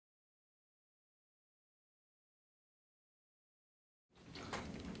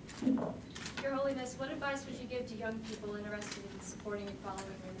Your Holiness, what advice would you give to young people interested in supporting and following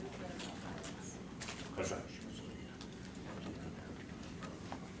your movement of nonviolence?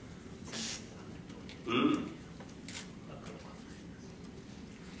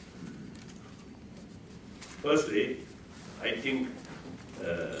 Firstly, I think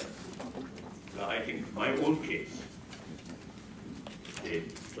my own case, a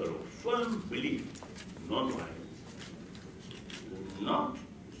sort of firm belief in non-violence, not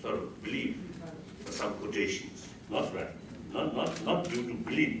sort of belief for some quotations, not due to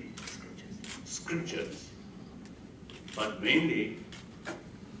belief scriptures, but mainly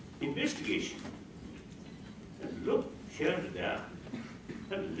investigation. And look here and there,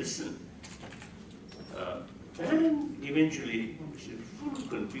 and listen. And eventually, full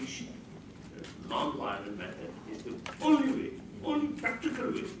conviction that non-violent method is the only way, only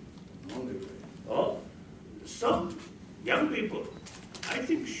practical way. Some young people, I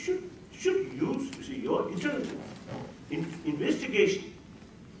think, should use your intelligence in investigation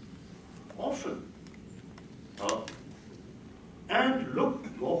often and look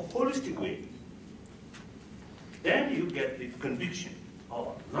more holistic way. Then you get the conviction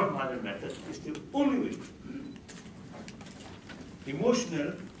of non-violent method is the only way.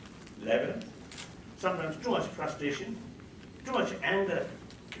 Emotional level, sometimes too much frustration, too much anger,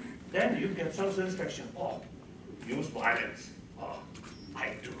 then you get some satisfaction. Oh, use violence. Oh,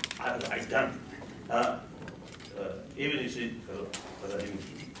 I do. I done. Even you see,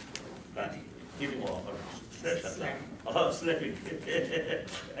 keeping or slapping.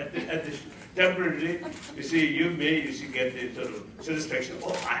 Temporarily, you see, you get the sort of satisfaction.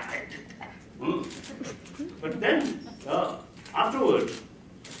 Oh, I did that. But then, afterwards,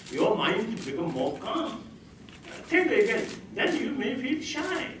 your mind becomes more calm. Think again. Then you may feel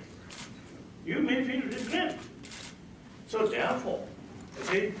shy. You may feel regret. So therefore, I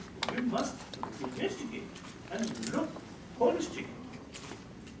say, we must investigate and look holistic.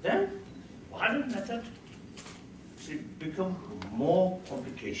 Then, violent method become more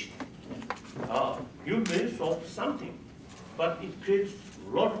complication. You may solve something, but it creates a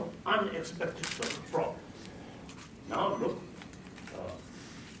lot of unexpected sort of problems. Now look,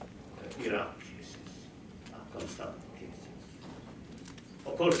 Iraq cases, Afghanistan cases.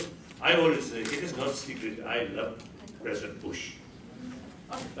 Of course, I always say, it is not secret, I love President Bush.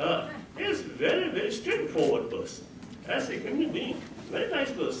 He is a very, very straightforward person. As a human being, very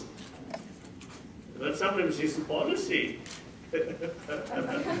nice person. But sometimes his policy,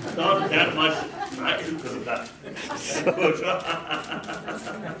 not that much nice because of that.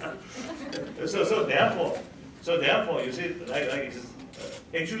 So therefore, you see,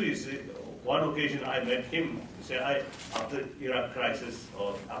 actually, you see, one occasion I met him. After Iraq crisis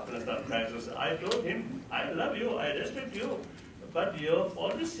or Afghanistan crisis, I told him, I love you, I respect you, but your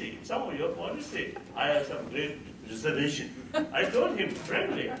policy, some of your policy, I have some great reservation. I told him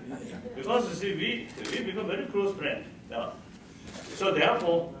frankly, because you see, we become very close friends. So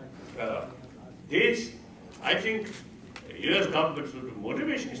therefore, I think U.S. government's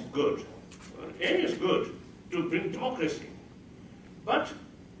motivation is good. Aim is good to bring democracy, but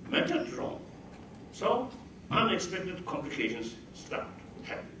method wrong. So unexpected complications start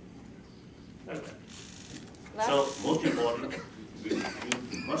happening. So most important, you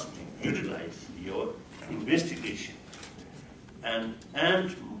must utilize your investigation and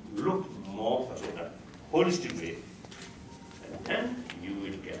look more in a holistic way, and then you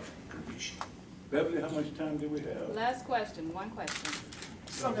will get conviction. Beverly, how much time do we have? Last question, one question.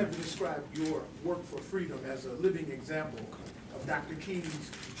 Some have described your work for freedom as a living example of Dr. King's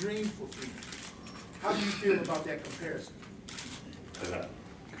dream for freedom. How do you feel about that comparison?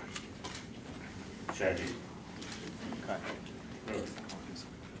 Shadi.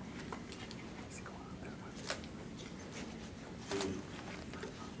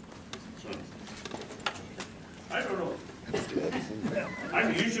 I don't know.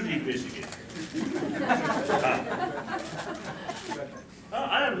 I'm usually investigating. I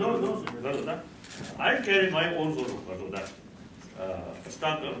have no I carry my own sort of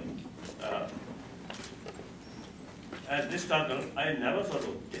struggle. And this struggle, I never sort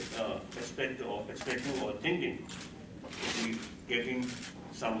of expecting or thinking getting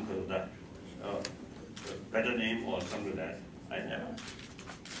some sort of that better name or something like that. I never.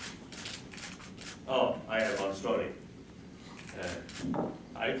 Oh, I have one story.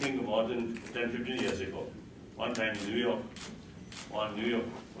 I think more than 10, 15 years ago, one time in New York, New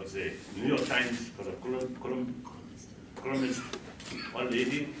York Times was a columnist, one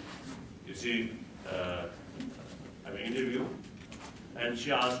lady, you see, I have an interview, and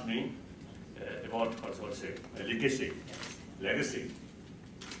she asked me about, legacy.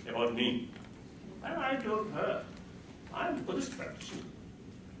 about me. And I told her, I'm a Buddhist practitioner.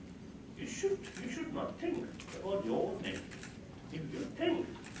 You should not think about your name. If you think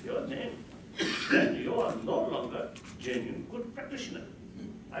your name, then you are no longer genuine good practitioner.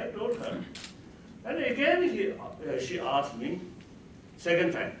 I told her. And again she asked me,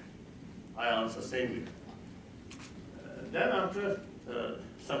 second time, I answered same way. Then after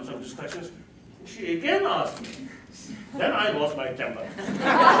some discussions, she again asked me. Then I lost my temper.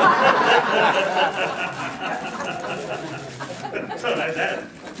 So like that,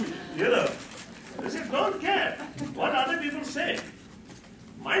 you know, I said, don't care what other people say.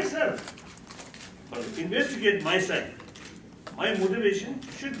 Myself, but investigate myself. My motivation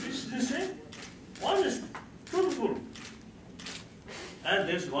should be sincere, honest, truthful. And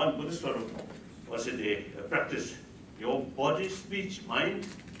there's one Buddhist fellow, was it a practice? Your body, speech, mind,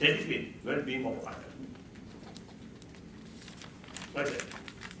 dedicate well-being of others. Like that.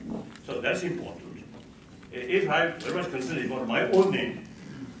 So that's important. If I'm very much concerned about my own name,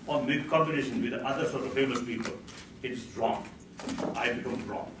 or make competition with other sort of famous people, it's wrong. I become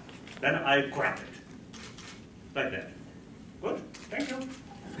wrong. Then I correct it. Like that. Good? Thank you.